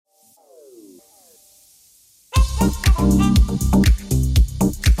Welcome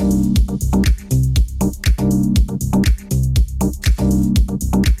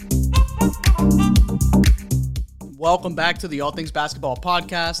back to the All Things Basketball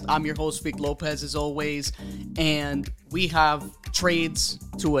Podcast. I'm your host, Vic Lopez, as always, and we have trades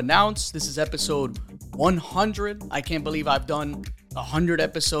to announce. This is episode 100. I can't believe I've done 100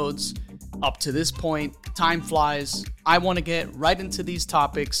 episodes up to this point. Time flies. I want to get right into these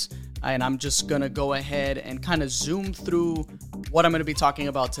topics, and I'm just going to go ahead and kind of zoom through what I'm going to be talking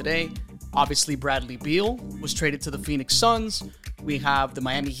about today. Obviously, Bradley Beal was traded to the Phoenix Suns. We have the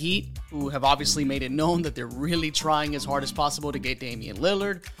Miami Heat, who have obviously made it known that they're really trying as hard as possible to get Damian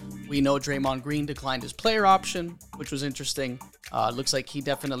Lillard. We know Draymond Green declined his player option, which was interesting. Looks like he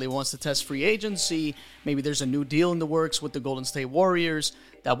definitely wants to test free agency. Maybe there's a new deal in the works with the Golden State Warriors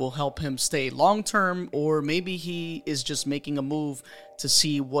that will help him stay long-term, or maybe he is just making a move to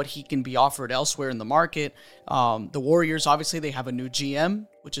see what he can be offered elsewhere in the market. The Warriors, obviously, they have a new GM,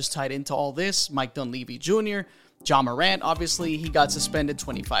 which is tied into all this, Mike Dunleavy Jr., John Morant, obviously, he got suspended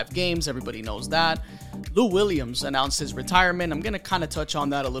 25 games. Everybody knows that. Lou Williams announced his retirement. I'm going to kind of touch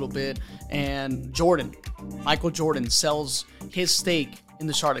on that a little bit. And Michael Jordan sells his stake in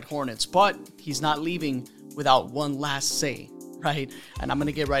the Charlotte Hornets, but he's not leaving without one last say, right? And I'm going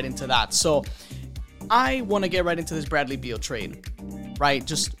to get right into that. So I want to get right into this Bradley Beal trade, right?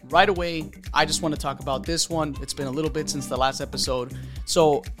 Just right away, I just want to talk about this one. It's been a little bit since the last episode.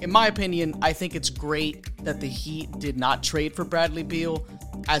 So, in my opinion, I think it's great that the Heat did not trade for Bradley Beal.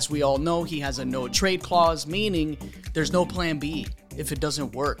 As we all know, he has a no-trade clause, meaning there's no plan B if it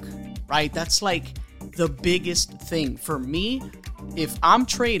doesn't work, right? That's like the biggest thing. For me, if I'm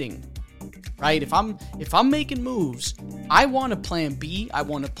trading, right, if I'm making moves, I want a plan B, I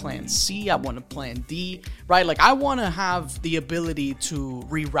want a plan C, I want a plan D, right? Like, I want to have the ability to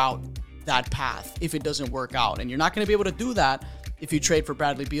reroute that path if it doesn't work out. And you're not going to be able to do that if you trade for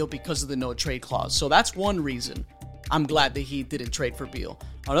Bradley Beal because of the no-trade clause. So that's one reason I'm glad that he didn't trade for Beal.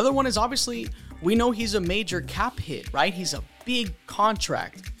 Another one is, obviously, we know he's a major cap hit, right? He's a big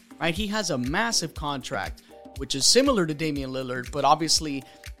contract, right? He has a massive contract, which is similar to Damian Lillard, but obviously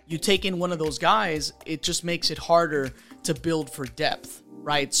you take in one of those guys, it just makes it harder to build for depth,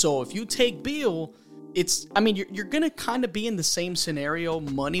 right? So if you take Beal, you're going to kind of be in the same scenario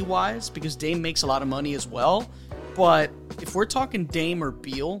money-wise because Dame makes a lot of money as well. But if we're talking Dame or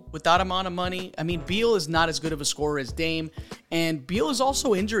Beal with that amount of money, Beal is not as good of a scorer as Dame, and Beal is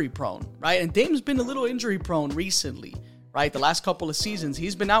also injury-prone, right? And Dame's been a little injury-prone recently, right? The last couple of seasons,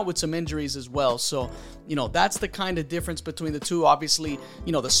 he's been out with some injuries as well. So, that's the kind of difference between the two. Obviously,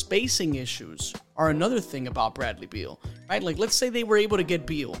 the spacing issues are another thing about Bradley Beal, right? Like, let's say they were able to get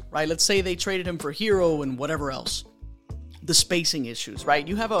Beal, right? Let's say they traded him for Hero and whatever else. The spacing issues, right?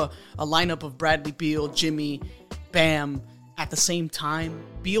 You have a lineup of Bradley Beal, Jimmy, Bam at the same time.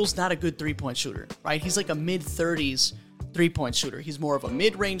 Beal's not a good three-point shooter, right? He's like a mid-30s three-point shooter. He's more of a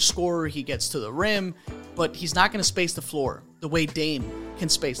mid-range scorer. He gets to the rim, but he's not going to space the floor the way Dame can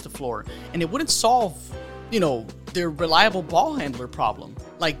space the floor. And it wouldn't solve, their reliable ball handler problem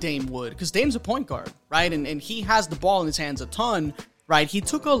like Dame would, because Dame's a point guard, right? And he has the ball in his hands a ton, right? He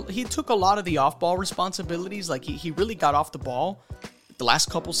took a lot of the off-ball responsibilities. Like, he really got off the ball the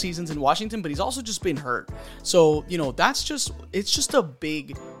last couple seasons in Washington, but he's also just been hurt. So, it's just a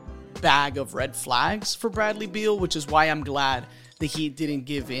big bag of red flags for Bradley Beal, which is why I'm glad the Heat didn't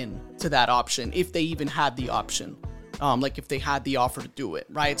give in to that option, if they even had the option, like if they had the offer to do it,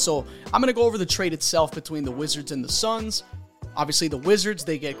 right? So I'm going to go over the trade itself between the Wizards and the Suns. Obviously, the Wizards,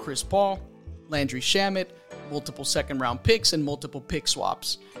 they get Chris Paul, Landry Shamet, multiple second-round picks, and multiple pick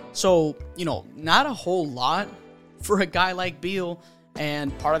swaps. So, not a whole lot for a guy like Beal.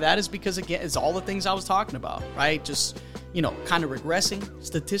 And part of that is because, again, it's all the things I was talking about, right? Just, kind of regressing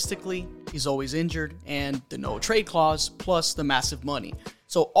statistically. He's always injured, and the no trade clause plus the massive money.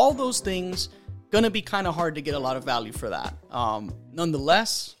 So all those things going to be kind of hard to get a lot of value for that.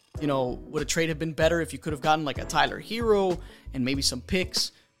 Nonetheless, would a trade have been better if you could have gotten like a Tyler Hero and maybe some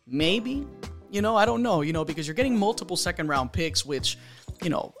picks? Maybe, I don't know, because you're getting multiple second round picks, which,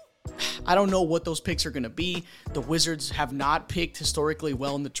 I don't know what those picks are going to be. The Wizards have not picked historically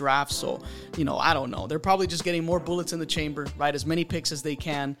well in the draft, so, I don't know. They're probably just getting more bullets in the chamber, right? As many picks as they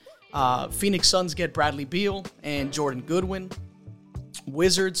can. Phoenix Suns get Bradley Beal and Jordan Goodwin.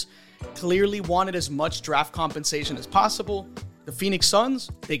 Wizards clearly wanted as much draft compensation as possible. The Phoenix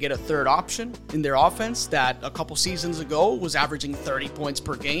Suns, they get a third option in their offense that a couple seasons ago was averaging 30 points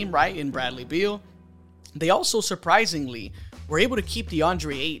per game, right, in Bradley Beal. They also, surprisingly, were able to keep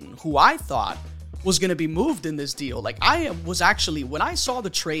DeAndre Ayton, who I thought was going to be moved in this deal. Like, I was actually, when I saw the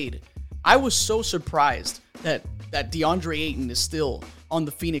trade I was so surprised that DeAndre Ayton is still on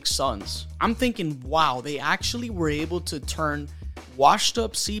the Phoenix Suns. I'm thinking, wow, they actually were able to turn washed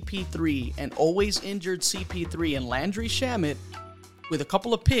up CP3 and always injured CP3 and Landry Shamet with a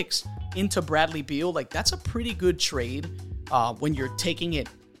couple of picks into Bradley Beal. Like, that's a pretty good trade when you're taking it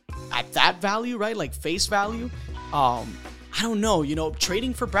at that value, right? Like face value. I don't know,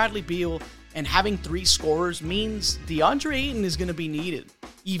 trading for Bradley Beal and having 3 scorers means DeAndre Ayton is going to be needed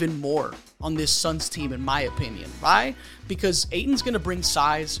even more on this Suns team, in my opinion, right? Because Ayton's going to bring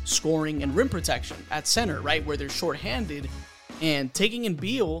size, scoring, and rim protection at center, right, where they're shorthanded. And taking in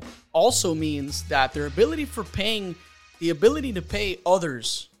Beal also means that their ability to pay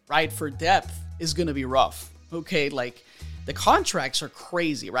others, right, for depth is going to be rough. Okay, like the contracts are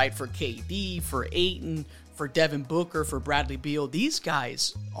crazy, right? For KD, for Ayton, for Devin Booker, for Bradley Beal. These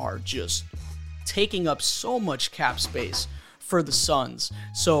guys are just taking up so much cap space for the Suns.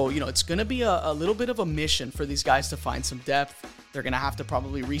 So, it's going to be a little bit of a mission for these guys to find some depth. They're going to have to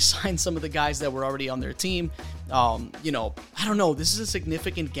probably re-sign some of the guys that were already on their team. I don't know. This is a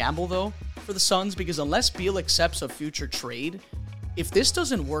significant gamble, though, for the Suns, because unless Beal accepts a future trade, if this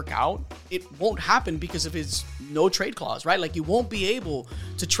doesn't work out, it won't happen because of his no trade clause, right? Like, you won't be able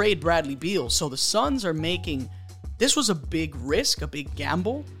to trade Bradley Beal. So the Suns are this was a big risk, a big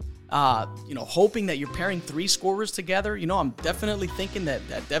gamble. Hoping that you're pairing 3 scorers together. I'm definitely thinking that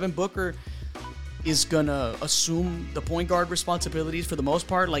Devin Booker is going to assume the point guard responsibilities for the most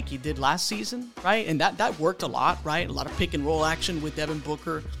part, like he did last season, right? And that worked a lot, right? A lot of pick and roll action with Devin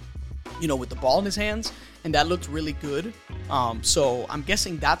Booker, with the ball in his hands, and that looked really good. So I'm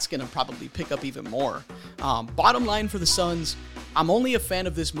guessing that's going to probably pick up even more. Bottom line for the Suns, I'm only a fan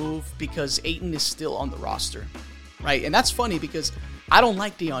of this move because Ayton is still on the roster, right? And that's funny because I don't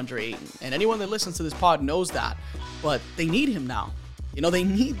like DeAndre Ayton, and anyone that listens to this pod knows that, but they need him now. They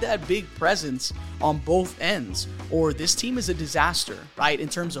need that big presence on both ends, or this team is a disaster, right, in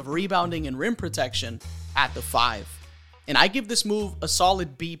terms of rebounding and rim protection at the 5. And I give this move a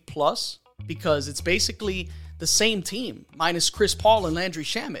solid B+, because it's basically the same team, minus Chris Paul and Landry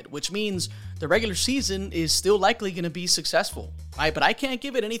Shamet, which means the regular season is still likely going to be successful, right? But I can't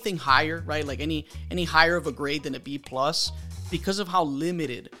give it anything higher, right, like any higher of a grade than a B+, because of how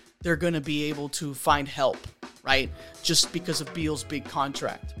limited they're going to be able to find help, right? Just because of Beal's big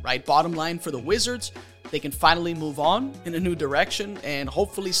contract, right? Bottom line for the Wizards, they can finally move on in a new direction and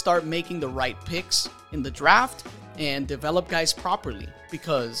hopefully start making the right picks in the draft and develop guys properly.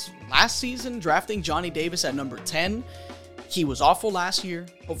 Because last season, drafting Johnny Davis at number 10, he was awful last year.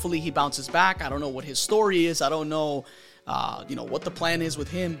 Hopefully he bounces back. I don't know what his story is. I don't know, what the plan is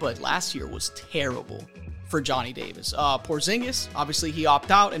with him, but last year was terrible for Johnny Davis. Porzingis, obviously he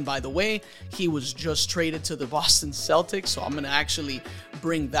opted out, and by the way, he was just traded to the Boston Celtics, so I'm going to actually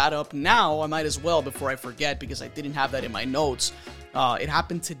bring that up now. I might as well before I forget, because I didn't have that in my notes. It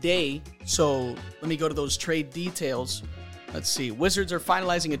happened today, so let me go to those trade details. Let's see. Wizards are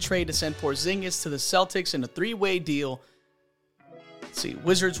finalizing a trade to send Porzingis to the Celtics in a 3-way deal. Let's see.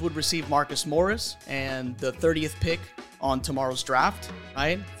 Wizards would receive Marcus Morris and the 30th pick on tomorrow's draft,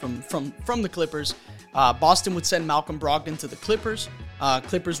 right? From the Clippers. Boston would send Malcolm Brogdon to the Clippers.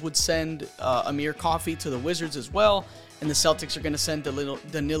 Clippers would send Amir Coffey to the Wizards as well. And the Celtics are going to send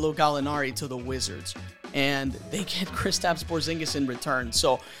Danilo Gallinari to the Wizards. And they get Kristaps Porzingis in return.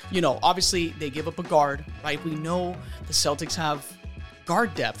 So, obviously they give up a guard, right? We know the Celtics have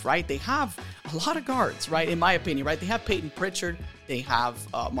guard depth, right? They have a lot of guards, right? In my opinion, right? They have Peyton Pritchard. They have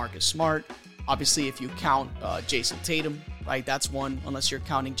Marcus Smart. Obviously, if you count Jason Tatum, right? That's one, unless you're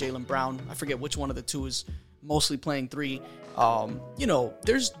counting Jaylen Brown. I forget which one of the two is mostly playing 3.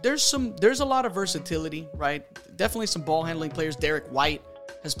 There's a lot of versatility, right? Definitely some ball handling players. Derek White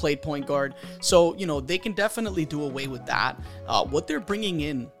has played point guard. So, they can definitely do away with that. What they're bringing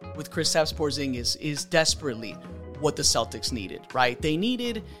in with Kristaps Porzingis is desperately what the Celtics needed, right? They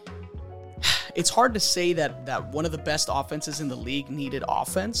needed... It's hard to say that one of the best offenses in the league needed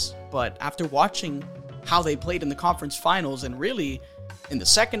offense, but after watching how they played in the conference finals and really in the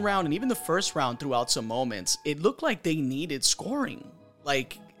second round and even the first round throughout some moments, it looked like they needed scoring.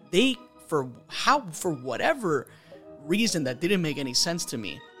 Like for whatever reason that didn't make any sense to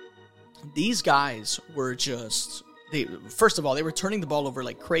me, these guys were first of all, they were turning the ball over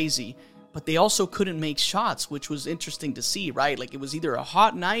like crazy, but they also couldn't make shots, which was interesting to see, right? Like, it was either a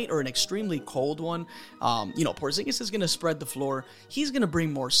hot night or an extremely cold one. Porzingis is going to spread the floor. He's going to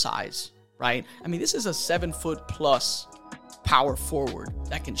bring more size, right? I mean, this is a 7-foot-plus power forward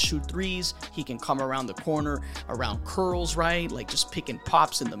that can shoot threes. He can come around the corner, around curls, right? Like just picking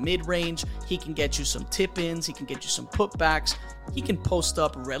pops in the mid-range. He can get you some tip-ins. He can get you some putbacks. He can post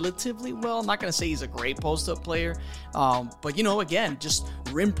up relatively well. I'm not going to say he's a great post-up player, but, you know, again, just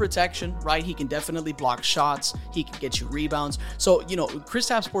rim protection, right? He can definitely block shots. He can get you rebounds. So, you know,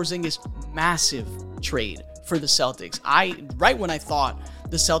 Kristaps Porzingis, massive trade for the Celtics. Right when I thought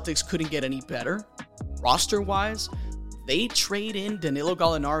the Celtics couldn't get any better, roster-wise, they trade in Danilo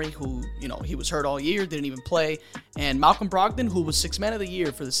Gallinari, who, you know, he was hurt all year, didn't even play, and Malcolm Brogdon, who was Sixth Man of the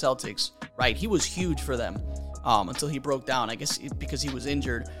Year for the Celtics, right? He was huge for them until he broke down, I guess because he was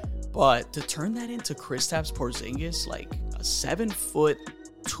injured. But to turn that into Kristaps Porzingis, like a 7-foot,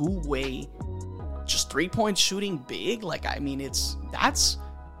 two-way, just three-point shooting big, like, I mean, that's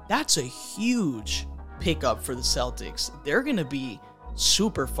a huge pickup for the Celtics. They're going to be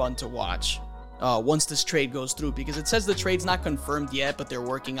super fun to watch once this trade goes through, because it says the trade's not confirmed yet, but they're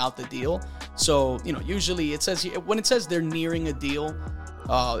working out the deal. So, you know, usually it says, when it says they're nearing a deal,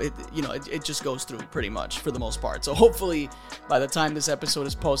 it just goes through pretty much for the most part. So hopefully by the time this episode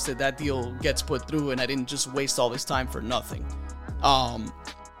is posted, that deal gets put through and I didn't just waste all this time for nothing.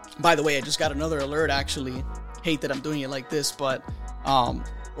 By the way, I just got another alert, actually. Hate that I'm doing it like this, but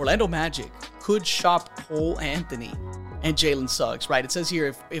Orlando Magic could shop Cole Anthony and Jalen Suggs, right? It says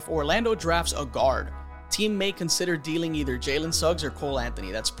here, if Orlando drafts a guard, team may consider dealing either Jalen Suggs or Cole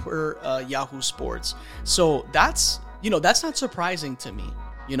Anthony. That's per Yahoo Sports. So that's not surprising to me.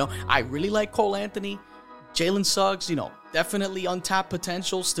 You know, I really like Cole Anthony. Jalen Suggs, you know, definitely untapped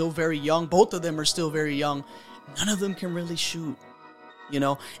potential, still very young. Both of them are still very young. None of them can really shoot, you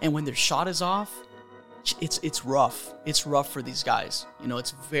know, and when their shot is off, it's rough. It's rough for these guys. You know,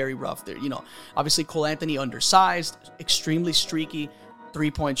 it's very rough. There, you know, obviously Cole Anthony undersized, extremely streaky,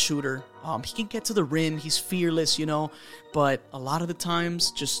 three-point shooter. He can get to the rim. He's fearless, you know, but a lot of the times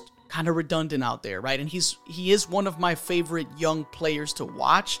just kind of redundant out there, right? And he is one of my favorite young players to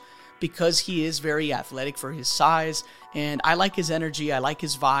watch because he is very athletic for his size, and I like his energy, I like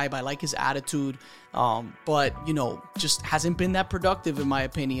his vibe, I like his attitude, but, you know, just hasn't been that productive in my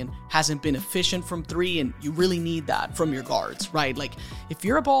opinion, hasn't been efficient from three, and you really need that from your guards, right? Like, if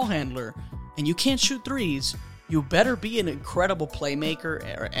you're a ball handler and you can't shoot threes, you better be an incredible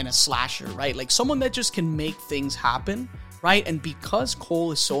playmaker and a slasher, right? Like someone that just can make things happen, right? And because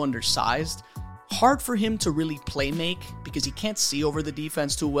Cole is so undersized, hard for him to really play make because he can't see over the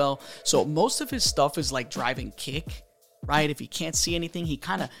defense too well. So most of his stuff is like drive and kick, right? If he can't see anything,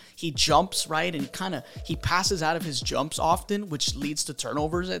 he jumps, right? And he passes out of his jumps often, which leads to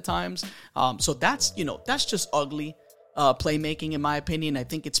turnovers at times. So that's just ugly playmaking in my opinion. I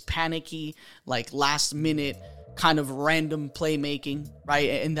think it's panicky, like last minute kind of random playmaking, right?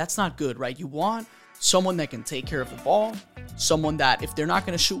 And that's not good, right? You want someone that can take care of the ball, someone that if they're not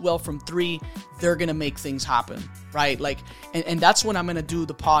going to shoot well from three, they're going to make things happen, right? Like, and that's when I'm going to do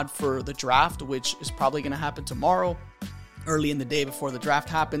the pod for the draft, which is probably going to happen tomorrow, early in the day before the draft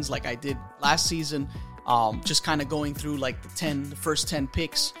happens, like I did last season. Just kind of going through like the first 10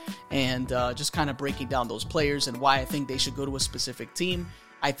 picks and just kind of breaking down those players and why I think they should go to a specific team.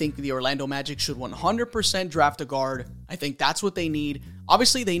 I think the Orlando Magic should 100% draft a guard. I think that's what they need.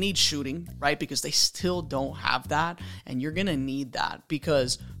 Obviously, they need shooting, right? Because they still don't have that, and you're going to need that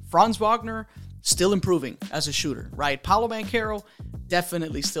because Franz Wagner, still improving as a shooter, right? Paolo Banchero,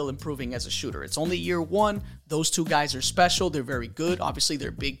 definitely still improving as a shooter. It's only year one. Those two guys are special. They're very good. Obviously,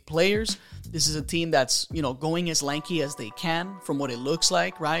 they're big players. This is a team that's, going as lanky as they can from what it looks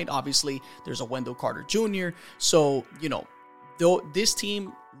like, right? Obviously, there's a Wendell Carter Jr. So, though this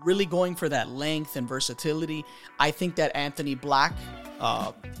team really going for that length and versatility, I think that Anthony Black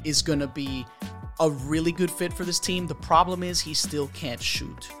is going to be a really good fit for this team. The problem is he still can't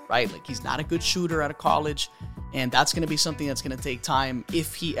shoot, right? Like he's not a good shooter out of college, and that's going to be something that's going to take time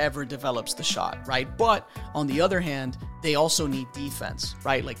if he ever develops the shot, right? But on the other hand, they also need defense,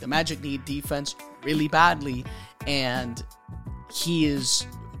 right? Like the Magic need defense really badly, and he's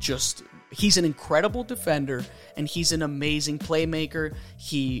an incredible defender, and he's an amazing playmaker.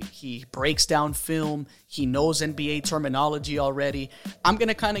 He breaks down film. He knows NBA terminology already. I'm going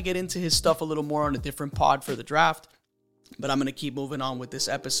to kind of get into his stuff a little more on a different pod for the draft, but I'm going to keep moving on with this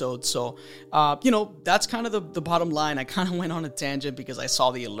episode. So, that's kind of the bottom line. I kind of went on a tangent because I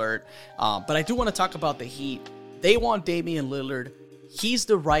saw the alert, but I do want to talk about the Heat. They want Damian Lillard. He's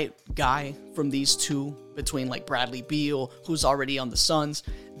the right guy from these two, between like Bradley Beal, who's already on the Suns.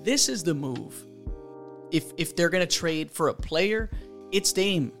 This is the move. If they're going to trade for a player, it's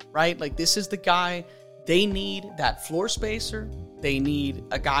Dame, right? Like this is the guy. They need that floor spacer. They need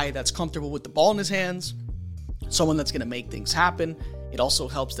a guy that's comfortable with the ball in his hands. someone that's going to make things happen. It also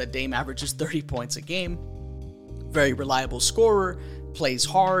helps that Dame averages 30 points a game. Very reliable scorer, plays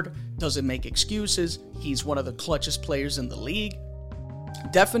hard, doesn't make excuses. He's one of the clutchest players in the league.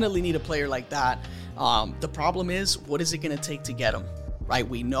 Definitely need a player like that. The problem is, what is it going to take to get him, right?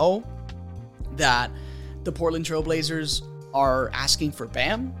 We know that the Portland Trailblazers are asking for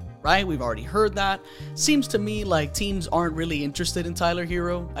Bam, right? We've already heard that. Seems to me like teams aren't really interested in Tyler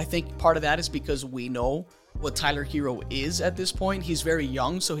Hero. I think part of that is because we know what Tyler Hero is at this point. He's very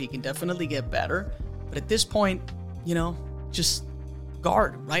young, so he can definitely get better. But at this point, just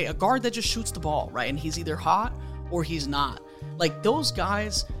guard, right? A guard that just shoots the ball, right? And he's either hot or he's not. Like, those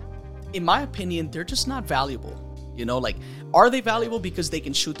guys, in my opinion, they're just not valuable. Are they valuable because they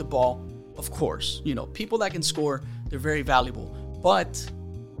can shoot the ball? Of course. People that can score, they're very valuable. But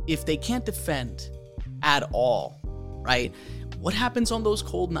if they can't defend at all, right? What happens on those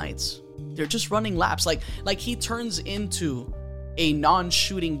cold nights? They're just running laps. Like he turns into a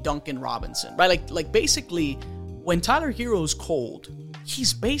non-shooting Duncan Robinson, right? Like basically, when Tyler Hero's cold,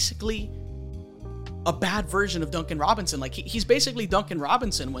 he's basically a bad version of Duncan Robinson. Like he's basically Duncan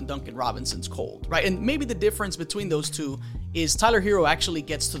Robinson when Duncan Robinson's cold, right? And maybe the difference between those two is Tyler Hero actually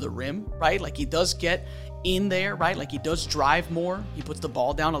gets to the rim, right? Like he does get in there, right? Like he does drive more. He puts the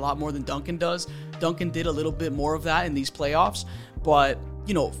ball down a lot more than Duncan does. Duncan did a little bit more of that in these playoffs, but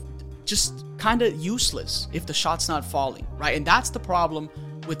just kind of useless if the shot's not falling, right? And that's the problem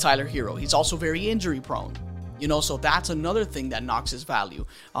with Tyler Hero. He's also very injury prone, so that's another thing that knocks his value.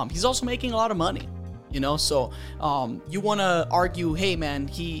 He's also making a lot of money, so you want to argue, hey man,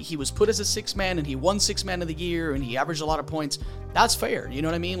 he was put as a sixth man and he won sixth man of the year and he averaged a lot of points. That's fair. You know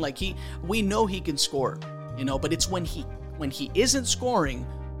what I mean? Like we know he can score, but it's when he isn't scoring,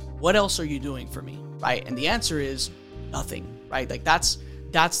 what else are you doing for me? Right? And the answer is nothing, right? Like that's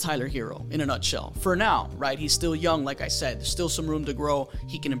Tyler Hero in a nutshell. For now, right? He's still young, like I said. There's still some room to grow.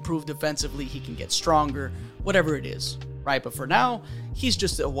 He can improve defensively. He can get stronger, whatever it is, right? But for now, he's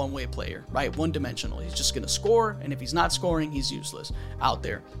just a one-way player, right? One-dimensional. He's just going to score, and if he's not scoring, he's useless out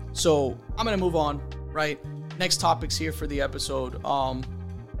there. So I'm going to move on, right? Next topics here for the episode.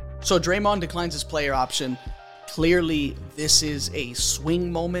 So Draymond declines his player option. Clearly, this is a swing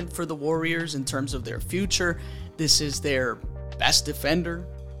moment for the Warriors in terms of their future. This is their best defender,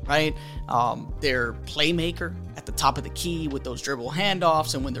 right? Their playmaker at the top of the key with those dribble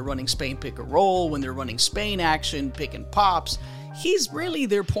handoffs, and when they're running Spain pick and roll, when they're running Spain action, pick and pops, he's really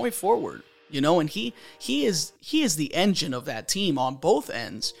their point forward, and he is the engine of that team on both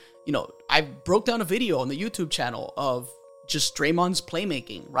ends. I broke down a video on the YouTube channel of just Draymond's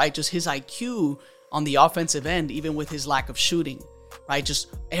playmaking, right? Just his IQ on the offensive end, even with his lack of shooting. Right,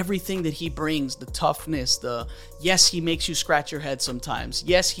 just everything that he brings, the toughness, yes, he makes you scratch your head sometimes.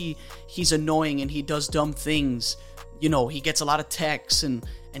 Yes, he's annoying and he does dumb things. He gets a lot of texts and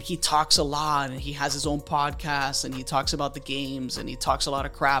he talks a lot and he has his own podcast and he talks about the games and he talks a lot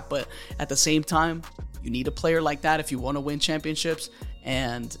of crap. But at the same time, you need a player like that if you want to win championships.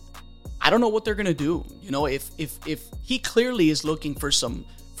 And I don't know what they're gonna do. If he clearly is looking for some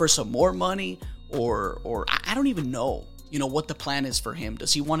more money or I don't even know. What the plan is for him.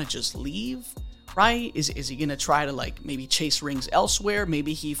 Does he want to just leave, right? Is he going to try to maybe chase rings elsewhere?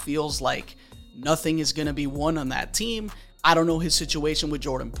 Maybe he feels like nothing is going to be won on that team. I don't know his situation with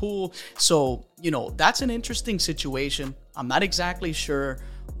Jordan Poole. So, that's an interesting situation. I'm not exactly sure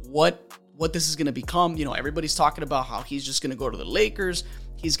what this is going to become. Everybody's talking about how he's just going to go to the Lakers.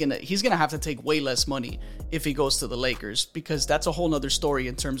 He's gonna have to take way less money if he goes to the Lakers, because that's a whole nother story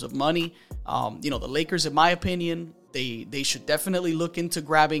in terms of money. The Lakers, in my opinion, they should definitely look into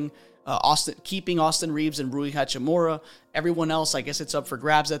grabbing keeping Austin Reeves and Rui Hachimura. Everyone else, I guess it's up for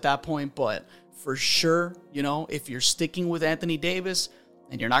grabs at that point. But for sure, if you're sticking with Anthony Davis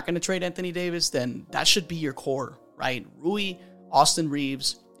and you're not going to trade Anthony Davis, then that should be your core, right? Rui, Austin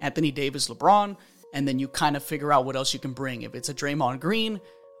Reeves, Anthony Davis, LeBron. And then you kind of figure out what else you can bring. If it's a Draymond Green,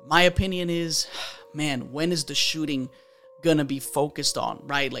 my opinion is, man, when is the shooting going to be focused on,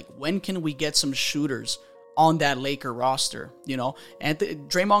 right? Like, when can we get some shooters on that Laker roster, And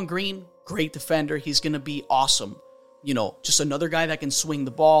Draymond Green, great defender. He's going to be awesome. Just another guy that can swing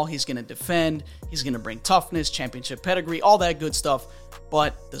the ball. He's going to defend. He's going to bring toughness, championship pedigree, all that good stuff.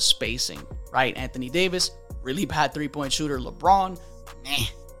 But the spacing, right? Anthony Davis, really bad three-point shooter. LeBron, meh.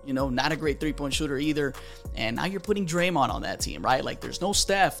 Not a great three-point shooter either. And now you're putting Draymond on that team, right? Like, there's no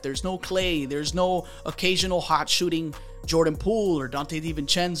Steph, there's no Clay, there's no occasional hot shooting Jordan Poole or Dante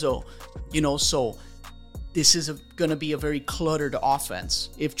DiVincenzo, so this is going to be a very cluttered offense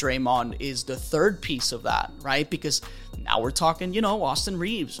if Draymond is the third piece of that, right? Because now we're talking, Austin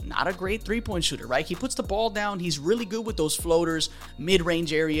Reeves, not a great three-point shooter, right? He puts the ball down. He's really good with those floaters,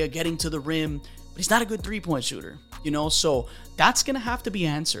 mid-range area, getting to the rim, but he's not a good three-point shooter, So that's going to have to be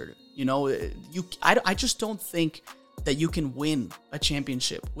answered. I just don't think that you can win a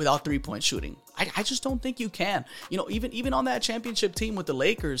championship without three-point shooting. I just don't think you can. Even on that championship team with the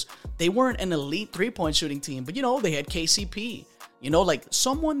Lakers, they weren't an elite three-point shooting team, but they had KCP. Like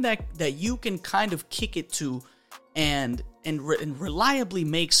someone that you can kind of kick it to and reliably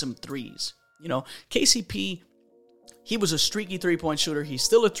make some threes. KCP, he was a streaky three-point shooter. He's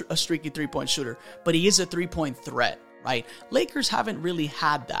still a streaky three-point shooter, but he is a three-point threat, right? Lakers haven't really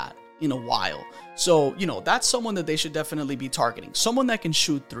had that in a while. So, that's someone that they should definitely be targeting. Someone that can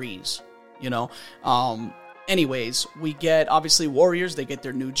shoot threes, Anyways, we get, obviously, Warriors. They get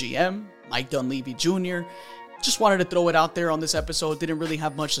their new GM, Mike Dunleavy Jr. Just wanted to throw it out there on this episode. Didn't really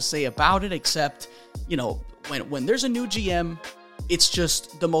have much to say about it, except, when there's a new GM, it's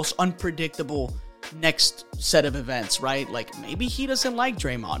just the most unpredictable next set of events, right? Like maybe he doesn't like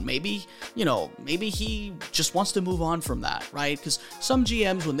Draymond. Maybe he just wants to move on from that, right? Because some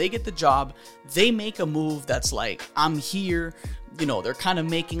GMs, when they get the job, they make a move that's like, I'm here. They're kind of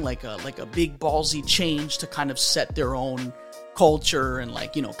making like a big ballsy change to kind of set their own culture and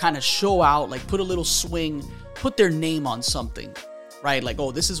kind of show out, like put a little swing, put their name on something, right? Like,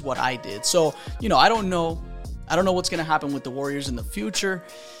 oh, this is what I did. So, I don't know what's going to happen with the Warriors in the future.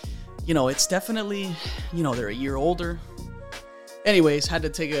 It's definitely, they're a year older. Anyways, had to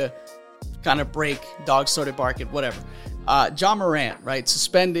take a kind of break. Dogs started barking, whatever. Ja Morant, right?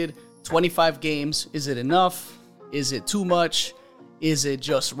 Suspended, 25 games. Is it enough? Is it too much? Is it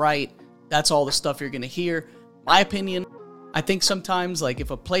just right? That's all the stuff you're going to hear. My opinion, I think sometimes, like,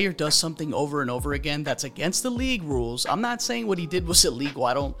 if a player does something over and over again that's against the league rules, I'm not saying what he did was illegal.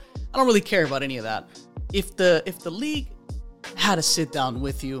 I don't really care about any of that. If the league had to sit down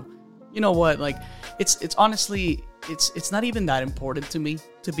with you, you know what? Like, it's honestly, it's not even that important to me,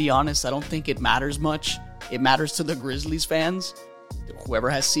 to be honest. I don't think it matters much. It matters to the Grizzlies fans. Whoever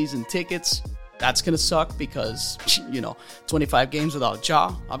has season tickets, that's going to suck because, 25 games without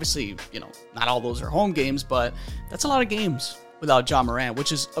Ja. Obviously, not all those are home games, but that's a lot of games without Ja Morant,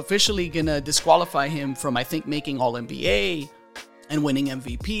 which is officially going to disqualify him from, I think, making All-NBA and winning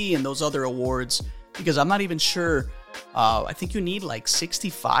MVP and those other awards, because I'm not even sure. I think you need like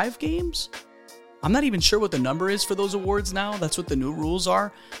 65 games. I'm not even sure what the number is for those awards now. That's what the new rules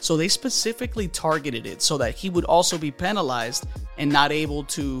are. So they specifically targeted it so that he would also be penalized and not able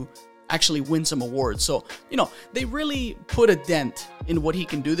to actually win some awards. So, they really put a dent in what he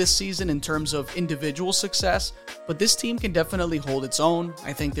can do this season in terms of individual success. But this team can definitely hold its own.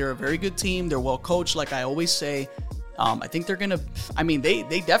 I think they're a very good team. They're well coached, like I always say. I think they're going to,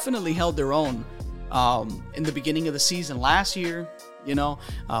 they definitely held their own in the beginning of the season last year,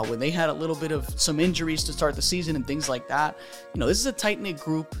 when they had a little bit of some injuries to start the season and things like that. This is a tight-knit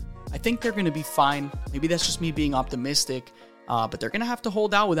group. I think they're going to be fine. Maybe that's just me being optimistic, but they're going to have to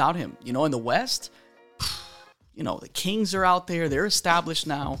hold out without him. In the West, the Kings are out there. They're established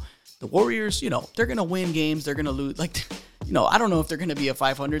now. The Warriors, they're going to win games. They're going to lose. I don't know if they're going to be a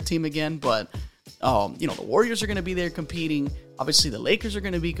 500 team again, but the Warriors are going to be there competing. Obviously, the Lakers are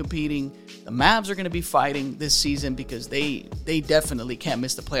going to be competing. The Mavs are going to be fighting this season because they definitely can't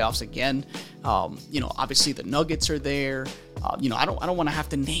miss the playoffs again. Obviously the Nuggets are there. I don't want to have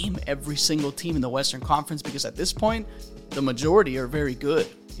to name every single team in the Western Conference because at this point, the majority are very good.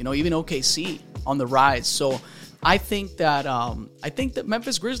 Even OKC on the rise. So I think that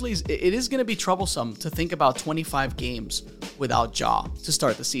Memphis Grizzlies, it is going to be troublesome to think about 25 games without Ja to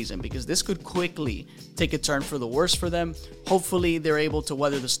start the season because this could quickly take a turn for the worse for them. Hopefully they're able to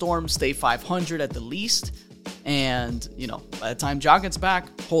weather the storm, stay 500 at the least, and by the time Ja gets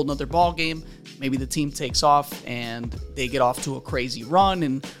back, hold another ball game. Maybe the team takes off and they get off to a crazy run,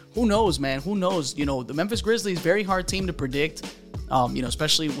 and who knows, man? Who knows? The Memphis Grizzlies, very hard team to predict.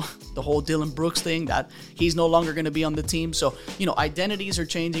 Especially the whole Dylan Brooks thing, that he's no longer going to be on the team. So, identities are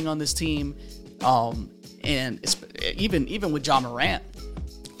changing on this team. And it's, even with Ja Morant,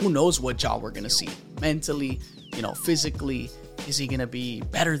 who knows what Ja we're going to see mentally, physically. Is he going to be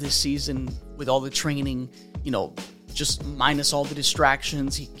better this season with all the training, just minus all the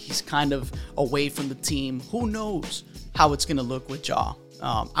distractions? He's kind of away from the team. Who knows how it's going to look with Ja?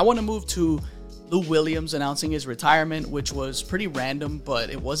 I want to move to Lou Williams announcing his retirement, which was pretty random, but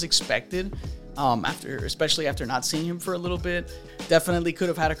it was expected. Especially after not seeing him for a little bit. Definitely could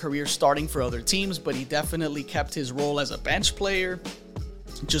have had a career starting for other teams, but he definitely kept his role as a bench player.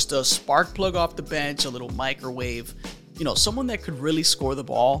 just a spark plug off the bench, a little microwave, someone that could really score the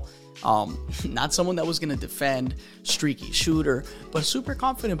ball. Not someone that was going to defend, streaky shooter, but a super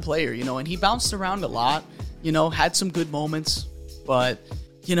confident player, and he bounced around a lot, had some good moments, but,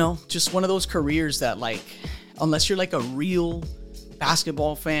 just one of those careers that, like, unless you're like a real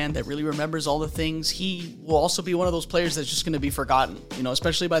basketball fan that really remembers all the things, he will also be one of those players that's just going to be forgotten,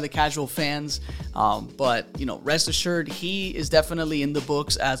 especially by the casual fans. But rest assured, he is definitely in the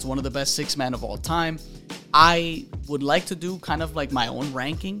books as one of the best six man of all time. I would like to do kind of like my own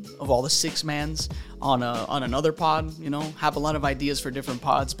ranking of all the six mans on another pod, have a lot of ideas for different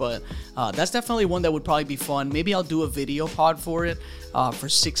pods, but that's definitely one that would probably be fun. Maybe I'll do a video pod for it, for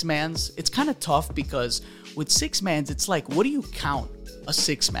six mans. It's kind of tough because with six mans, it's like, what do you count a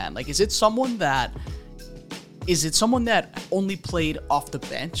six man? Like, is it someone that only played off the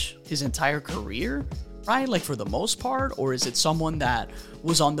bench his entire career, right? Like, for the most part, or is it someone that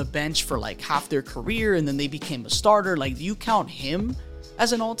was on the bench for like half their career and then they became a starter? Like, do you count him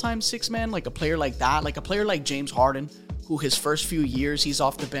as an all-time six man? Like a player like that, like a player like James Harden, who his first few years he's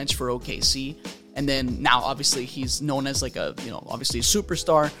off the bench for OKC. And then now, obviously, he's known as like a, obviously a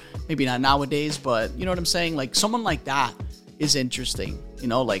superstar. Maybe not nowadays, but you know what I'm saying? Like, someone like that is interesting.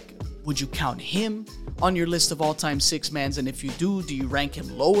 Like, would you count him on your list of all-time six-mans? And if you do you rank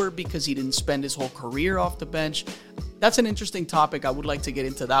him lower because he didn't spend his whole career off the bench? That's an interesting topic. I would like to get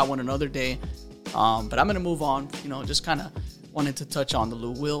into that one another day. But I'm going to move on. Just kind of wanted to touch on the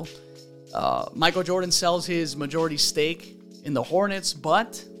Lou Will. Michael Jordan sells his majority stake in the Hornets,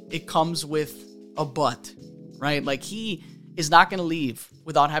 but it comes with a but, right? Like, he is not going to leave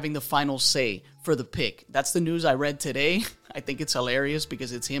without having the final say for the pick. That's the news I read today. I think it's hilarious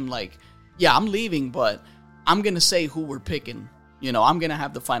because it's him like, yeah, I'm leaving, but I'm going to say who we're picking. I'm going to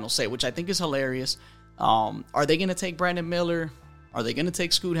have the final say, which I think is hilarious. Are they going to take Brandon Miller? Are they going to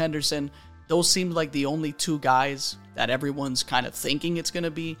take Scoot Henderson? Those seem like the only two guys that everyone's kind of thinking it's going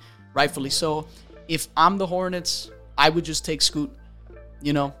to be, rightfully so. If I'm the Hornets, I would just take Scoot.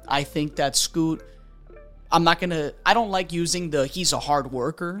 I think that Scoot, I don't like using the he's a hard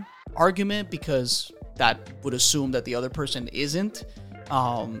worker argument because that would assume that the other person isn't.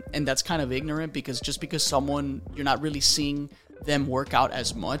 And that's kind of ignorant because just because someone, you're not really seeing them work out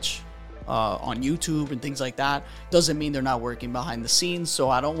as much on YouTube and things like that, doesn't mean they're not working behind the scenes. So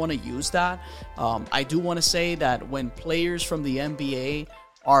I don't want to use that. I do want to say that when players from the NBA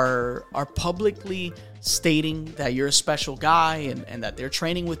are publicly stating that you're a special guy and that they're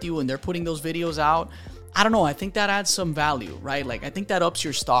training with you and they're putting those videos out, I don't know, I think that adds some value, right? Like, I think that ups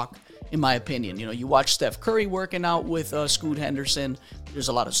your stock, in my opinion. You watch Steph Curry working out with Scoot Henderson. There's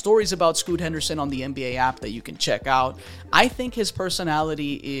a lot of stories about Scoot Henderson on the NBA app that you can check out. I think his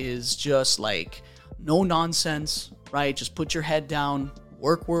personality is just like no nonsense, right? Just put your head down,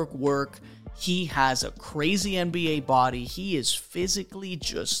 work. He has a crazy NBA body. He is physically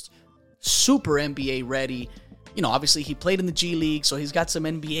just super NBA ready. Obviously he played in the G League, so he's got some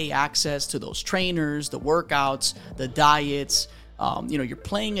NBA access to those trainers, the workouts, the diets. You're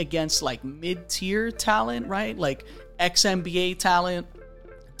playing against like mid-tier talent, right? Like ex-NBA talent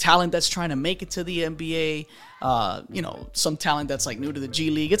that's trying to make it to the NBA. Some talent that's like new to the G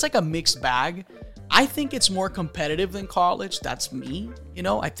League. It's like a mixed bag. I think it's more competitive than college. That's me.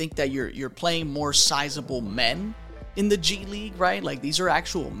 I think that you're playing more sizable men in the G League, right? Like, these are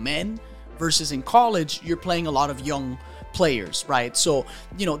actual men versus in college, you're playing a lot of young players, right? So,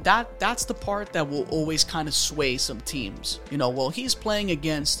 that's the part that will always kind of sway some teams. Well, he's playing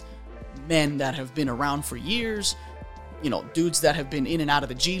against men that have been around for years, dudes that have been in and out of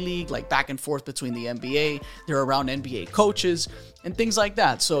the G League, like back and forth between the NBA. They're around NBA coaches and things like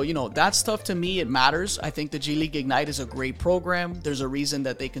that. So, that stuff to me, it matters. I think the G League Ignite is a great program. There's a reason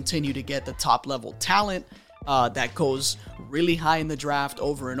that they continue to get the top level talent that goes really high in the draft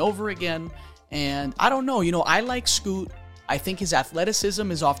over and over again. And I don't know, I like Scoot. I think his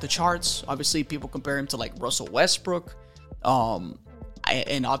athleticism is off the charts. Obviously, people compare him to like Russell Westbrook.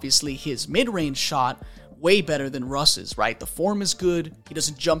 And obviously his mid-range shot, way better than Russ's, right? The form is good. He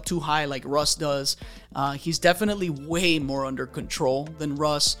doesn't jump too high like Russ does. He's definitely way more under control than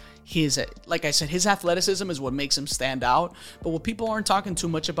Russ. Like I said, his athleticism is what makes him stand out. But what people aren't talking too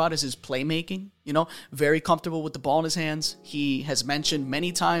much about is his playmaking. Very comfortable with the ball in his hands. He has mentioned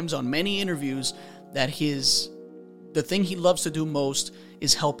many times on many interviews that the thing he loves to do most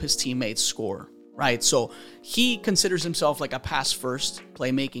is help his teammates score, right? So he considers himself like a pass-first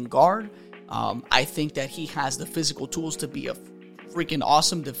playmaking guard. I think that he has the physical tools to be a freaking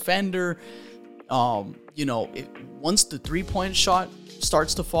awesome defender. Once the three-point shot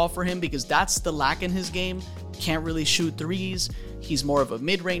starts to fall for him, because that's the lack in his game. Can't really shoot threes. He's more of a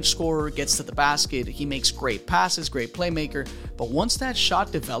mid-range scorer, gets to the basket. He makes great passes, great playmaker. But once that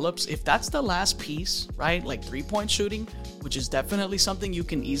shot develops, if that's the last piece, right, like three-point shooting, which is definitely something you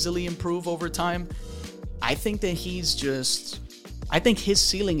can easily improve over time, I think that I think his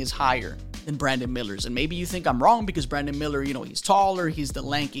ceiling is higher than Brandon Miller's. And maybe you think I'm wrong because Brandon Miller, he's taller, he's the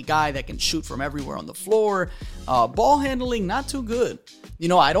lanky guy that can shoot from everywhere on the floor. Ball handling, not too good.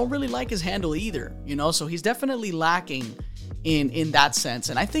 I don't really like his handle either, so he's definitely lacking in that sense.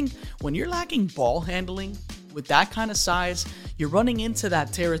 And I think when you're lacking ball handling with that kind of size, you're running into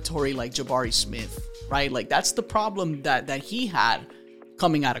that territory like Jabari Smith, right? Like that's the problem that he had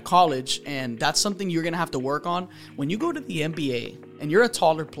coming out of college, and that's something you're going to have to work on. When you go to the NBA and you're a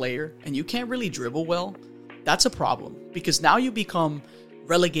taller player and you can't really dribble well, that's a problem because now you become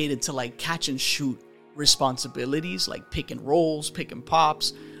relegated to like catch and shoot responsibilities, like pick and rolls, pick and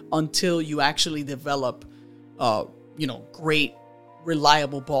pops, until you actually develop, great,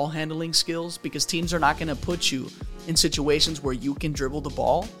 reliable ball handling skills, because teams are not going to put you in situations where you can dribble the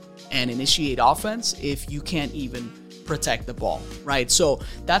ball and initiate offense if you can't even protect the ball, right? So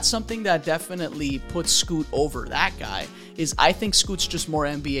that's something that definitely puts Scoot over that guy. Is I think Scoot's just more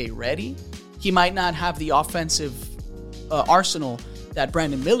NBA ready. He might not have the offensive arsenal that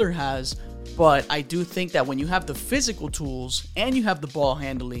Brandon Miller has, but I do think that when you have the physical tools and you have the ball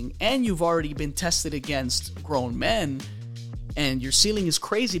handling and you've already been tested against grown men and your ceiling is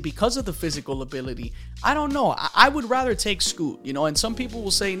crazy because of the physical ability, I don't know. I would rather take Scoot, and some people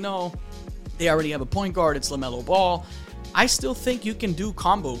will say, no, they already have a point guard, it's LaMelo Ball. I still think you can do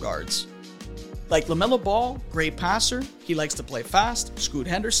combo guards. Like LaMelo Ball, great passer. He likes to play fast. Scoot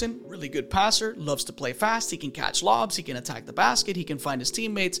Henderson, really good passer, loves to play fast. He can catch lobs. He can attack the basket. He can find his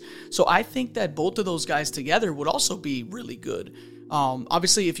teammates. So I think that both of those guys together would also be really good.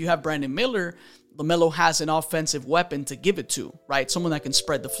 Obviously, if you have Brandon Miller, LaMelo has an offensive weapon to give it to, right? Someone that can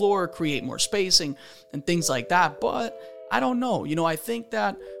spread the floor, create more spacing, and things like that. But I don't know. I think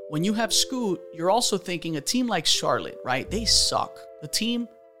that when you have Scoot, you're also thinking a team like Charlotte, right? They suck. The team,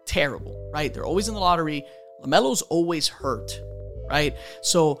 terrible, right? They're always in the lottery. LaMelo's always hurt, right?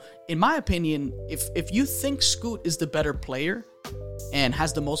 So in my opinion, if you think Scoot is the better player and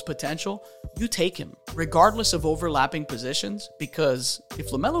has the most potential, you take him regardless of overlapping positions, because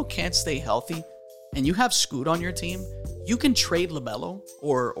if LaMelo can't stay healthy and you have Scoot on your team, you can trade LaMelo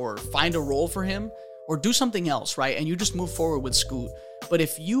or find a role for him or do something else, right? And you just move forward with Scoot. But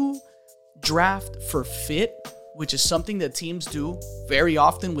if you draft for fit, which is something that teams do very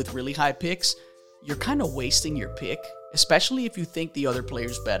often with really high picks, you're kind of wasting your pick, especially if you think the other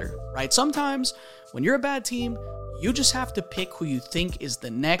player's better, right? Sometimes when you're a bad team, you just have to pick who you think is the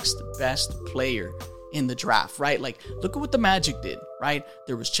next best player in the draft, right? Like, look at what the Magic did, right?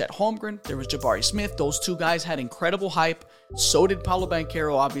 There was Chet Holmgren, there was Jabari Smith. Those two guys had incredible hype. So did Paolo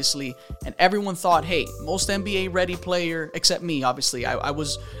Banchero, obviously. And everyone thought, hey, most NBA ready player, except me, obviously. I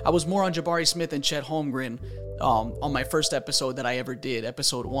was more on Jabari Smith and Chet Holmgren on my first episode that I ever did,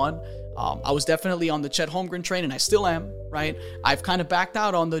 episode 1. I was definitely on the Chet Holmgren train, and I still am, right? I've kind of backed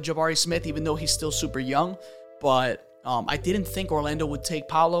out on the Jabari Smith, even though he's still super young. But I didn't think Orlando would take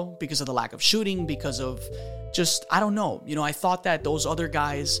Paolo because of the lack of shooting, because of just, I don't know. I thought that those other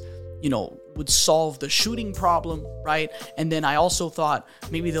guys, would solve the shooting problem, right? And then I also thought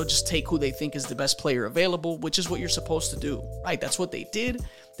maybe they'll just take who they think is the best player available, which is what you're supposed to do, right? That's what they did.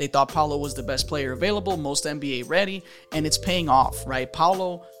 They thought Paolo was the best player available, most NBA ready, and it's paying off, right?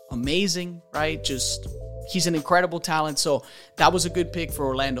 Paolo, amazing, right? Just, he's an incredible talent. So that was a good pick for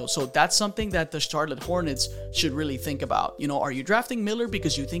Orlando. So that's something that the Charlotte Hornets should really think about. Are you drafting Miller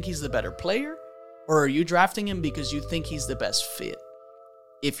because you think he's the better player? Or are you drafting him because you think he's the best fit?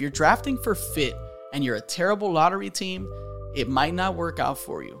 If you're drafting for fit and you're a terrible lottery team, it might not work out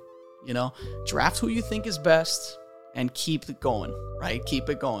for you. Draft who you think is best and keep it going, right? Keep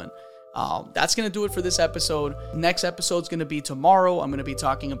it going. That's going to do it for this episode. Next episode is going to be tomorrow. I'm going to be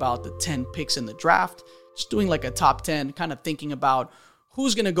talking about the 10 picks in the draft. Just doing like a top 10, kind of thinking about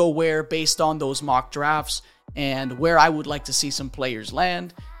who's going to go where based on those mock drafts and where I would like to see some players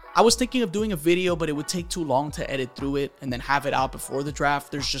land. I was thinking of doing a video, but it would take too long to edit through it and then have it out before the draft.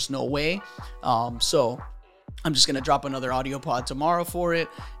 There's just no way. So I'm just going to drop another audio pod tomorrow for it.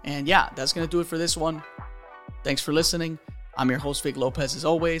 And yeah, that's going to do it for this one. Thanks for listening. I'm your host, Vic Lopez, as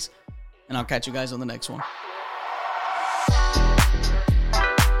always, and I'll catch you guys on the next one.